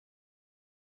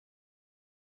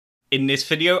In this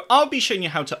video, I'll be showing you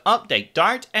how to update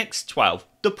DirectX 12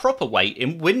 the proper way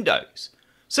in Windows.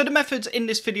 So the methods in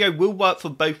this video will work for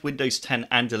both Windows 10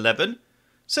 and 11.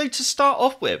 So to start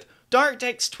off with,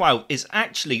 DirectX 12 is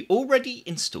actually already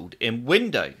installed in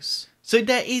Windows. So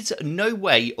there is no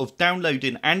way of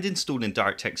downloading and installing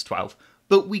DirectX 12,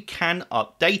 but we can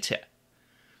update it.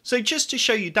 So just to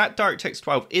show you that DirectX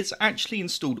 12 is actually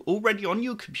installed already on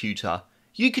your computer,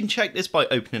 you can check this by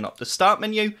opening up the Start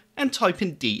menu and type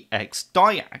in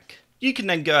DXDiag. You can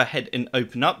then go ahead and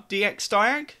open up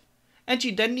DXDiag, and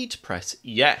you then need to press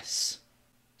Yes.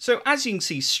 So as you can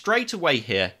see straight away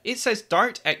here, it says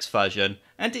DirectX version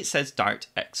and it says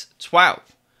DirectX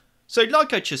 12. So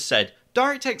like I just said,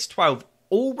 DirectX 12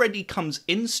 already comes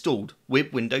installed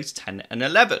with Windows 10 and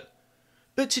 11.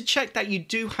 But to check that you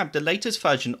do have the latest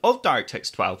version of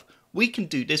DirectX 12, we can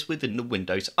do this within the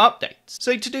Windows updates.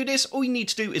 So to do this, all you need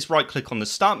to do is right click on the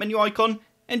Start menu icon,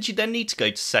 and you then need to go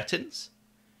to Settings.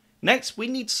 Next, we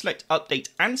need to select Update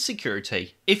and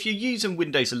Security. If you're using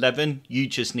Windows 11, you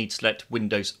just need to select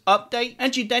Windows Update,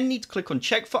 and you then need to click on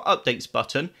Check for Updates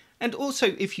button. And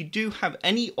also, if you do have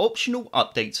any optional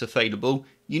updates available,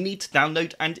 you need to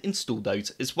download and install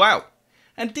those as well.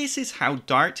 And this is how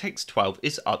DirectX 12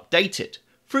 is updated,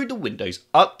 through the Windows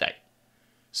Update.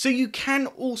 So you can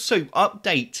also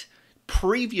update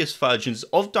previous versions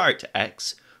of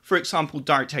DirectX, for example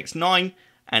DirectX 9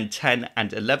 and 10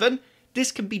 and 11.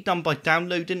 This can be done by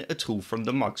downloading a tool from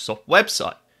the Microsoft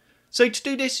website. So to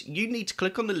do this, you need to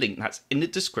click on the link that's in the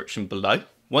description below.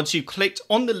 Once you've clicked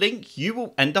on the link, you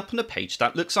will end up on a page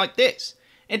that looks like this.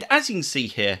 And as you can see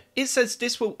here, it says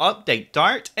this will update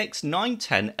DirectX 9,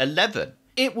 10, 11.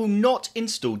 It will not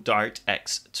install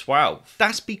DirectX 12.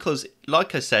 That's because,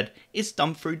 like I said, it's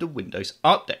done through the Windows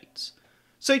updates.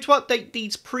 So to update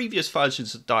these previous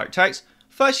versions of DirectX,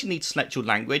 first you need to select your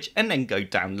language and then go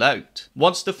download.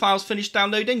 Once the file's finished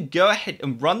downloading, go ahead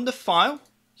and run the file.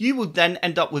 You will then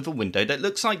end up with a window that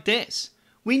looks like this.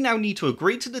 We now need to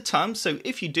agree to the terms, so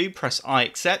if you do, press I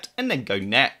accept and then go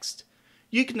next.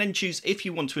 You can then choose if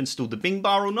you want to install the Bing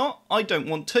bar or not. I don't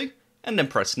want to, and then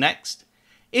press next.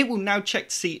 It will now check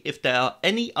to see if there are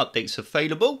any updates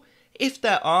available. If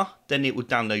there are, then it will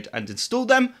download and install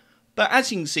them. But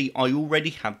as you can see, I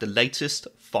already have the latest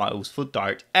files for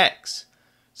DirectX.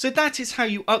 So that is how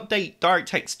you update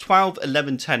DirectX 12,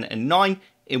 11, 10 and 9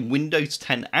 in Windows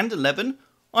 10 and 11.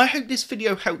 I hope this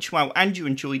video helped you out and you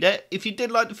enjoyed it. If you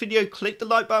did like the video, click the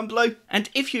like button below. And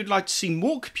if you'd like to see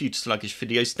more computer sluggish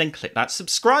videos, then click that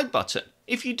subscribe button.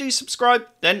 If you do subscribe,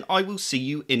 then I will see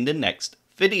you in the next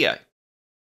video.